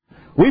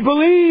We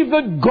believe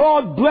that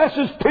God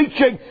blesses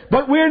preaching,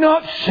 but we're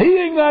not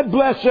seeing that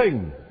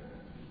blessing.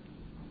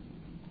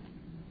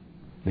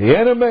 The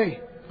enemy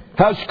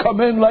has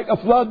come in like a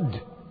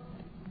flood,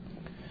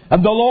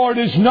 and the Lord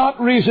is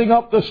not raising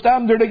up the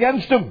standard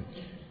against him.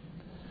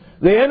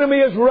 The enemy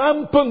is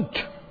rampant.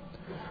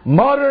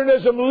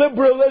 Modernism,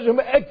 liberalism,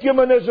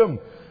 ecumenism,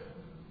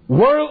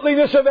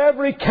 worldliness of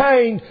every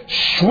kind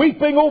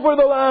sweeping over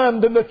the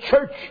land, and the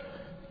church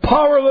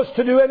powerless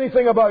to do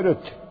anything about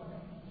it.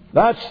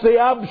 That's the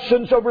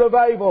absence of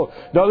revival.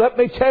 Now let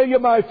me tell you,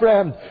 my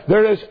friend,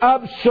 there is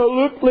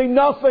absolutely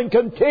nothing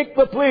can take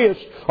the place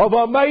of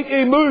a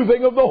mighty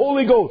moving of the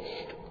Holy Ghost.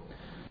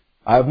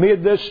 I've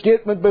made this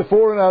statement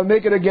before and I'll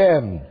make it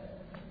again.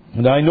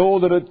 And I know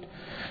that it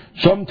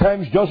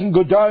sometimes doesn't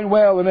go down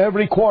well in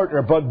every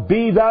quarter, but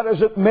be that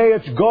as it may,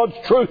 it's God's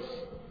truth.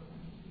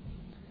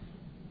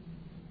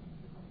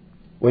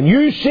 When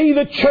you see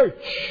the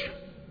church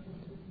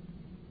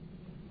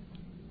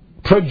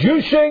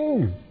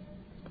producing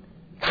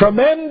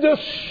tremendous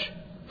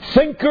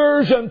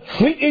thinkers and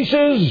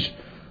treatises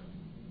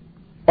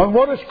on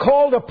what is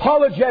called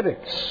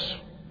apologetics,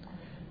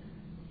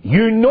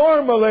 you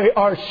normally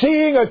are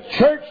seeing a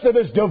church that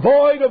is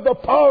devoid of the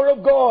power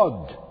of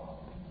God.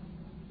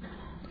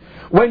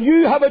 When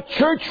you have a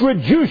church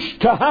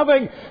reduced to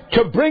having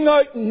to bring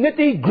out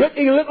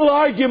nitty-gritty little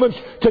arguments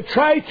to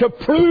try to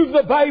prove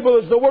the Bible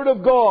is the Word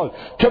of God,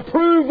 to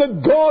prove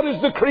that God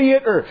is the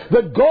Creator,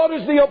 that God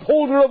is the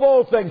upholder of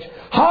all things,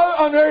 how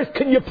on earth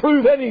can you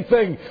prove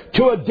anything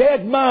to a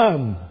dead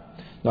man?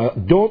 Now,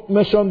 don't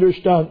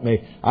misunderstand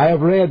me. I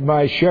have read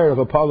my share of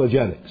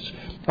apologetics.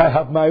 I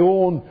have my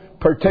own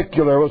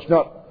particular, well, it's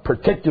not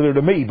particular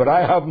to me, but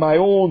I have my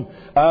own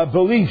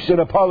beliefs in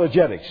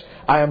apologetics.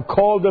 I am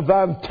called a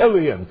Van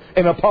Tillian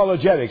in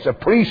apologetics, a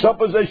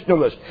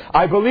presuppositionalist.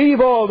 I believe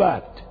all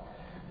that.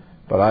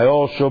 But I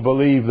also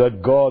believe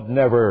that God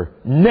never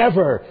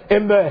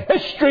in the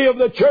history of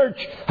the church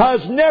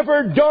has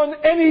never done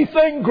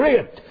anything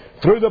great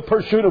through the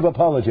pursuit of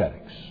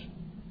apologetics.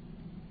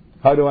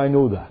 How do I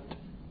know that?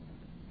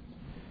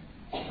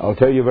 I'll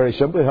tell you very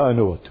simply how I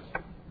know it.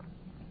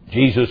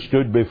 Jesus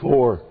stood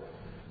before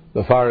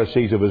the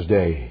Pharisees of his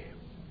day,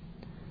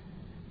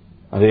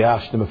 and he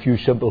asked them a few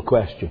simple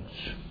questions.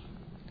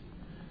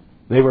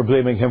 They were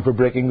blaming him for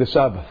breaking the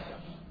Sabbath.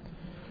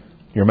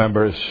 You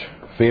remember his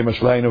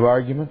famous line of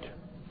argument?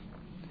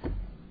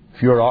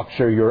 If your ox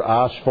or your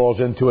ass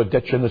falls into a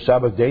ditch on the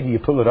Sabbath day, do you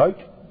pull it out?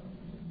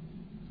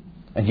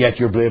 And yet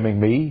you're blaming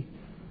me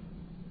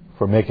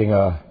for making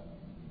a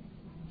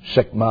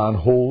sick man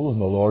whole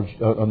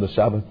on the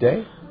Sabbath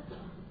day?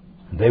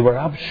 They were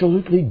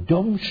absolutely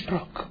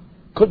dumbstruck.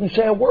 Couldn't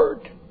say a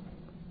word.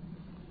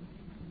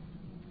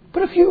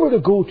 But if you were to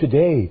go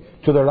today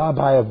to the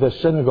rabbi of this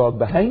synagogue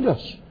behind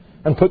us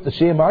and put the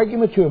same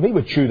argument to him, he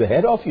would chew the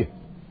head off you.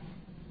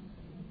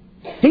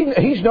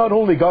 He's not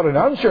only got an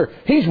answer,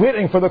 he's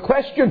waiting for the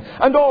question.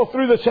 And all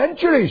through the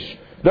centuries,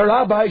 the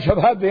rabbis have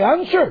had the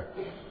answer.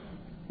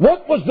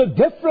 What was the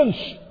difference?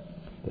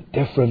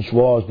 The difference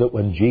was that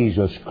when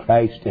Jesus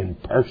Christ in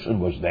person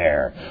was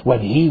there,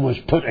 when he was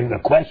putting the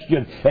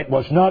question, it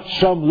was not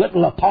some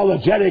little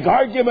apologetic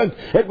argument.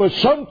 It was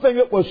something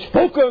that was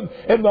spoken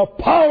in the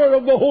power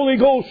of the Holy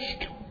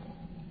Ghost.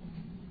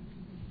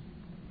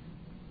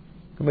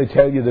 Let me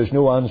tell you, there's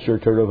no answer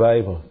to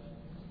revival.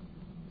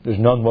 There's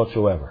none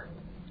whatsoever.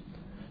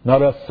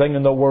 Not a thing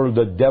in the world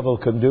the devil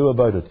can do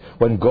about it.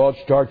 When God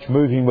starts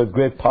moving with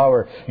great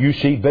power, you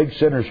see big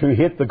sinners who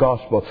hate the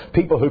gospel,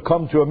 people who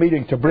come to a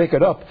meeting to break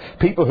it up,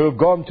 people who have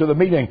gone to the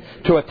meeting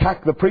to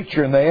attack the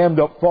preacher and they end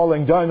up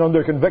falling down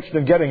under conviction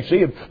and getting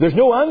saved. There's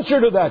no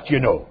answer to that, you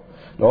know.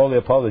 All the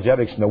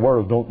apologetics in the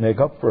world don't make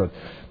up for it.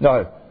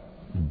 Now,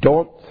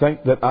 don't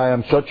think that I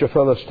am such a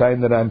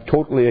Philistine that I'm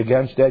totally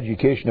against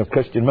education of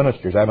Christian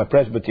ministers. I'm a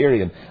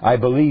Presbyterian. I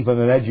believe in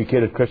an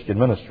educated Christian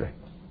ministry.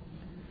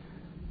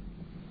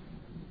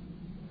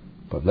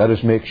 But let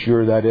us make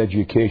sure that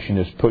education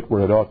is put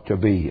where it ought to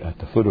be, at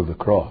the foot of the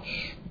cross.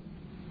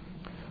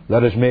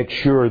 Let us make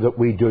sure that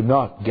we do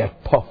not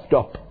get puffed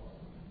up.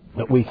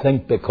 That we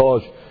think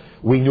because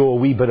we know a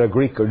wee bit of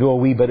Greek or know a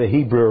wee bit of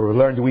Hebrew or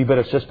learned a wee bit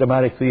of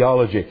systematic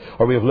theology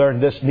or we've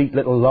learned this neat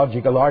little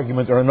logical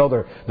argument or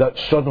another that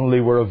suddenly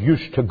we're of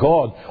use to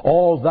God.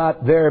 All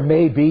that there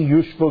may be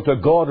useful to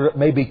God or it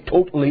may be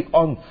totally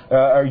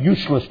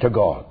useless to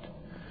God.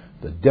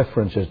 The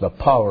difference is the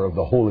power of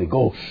the Holy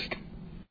Ghost.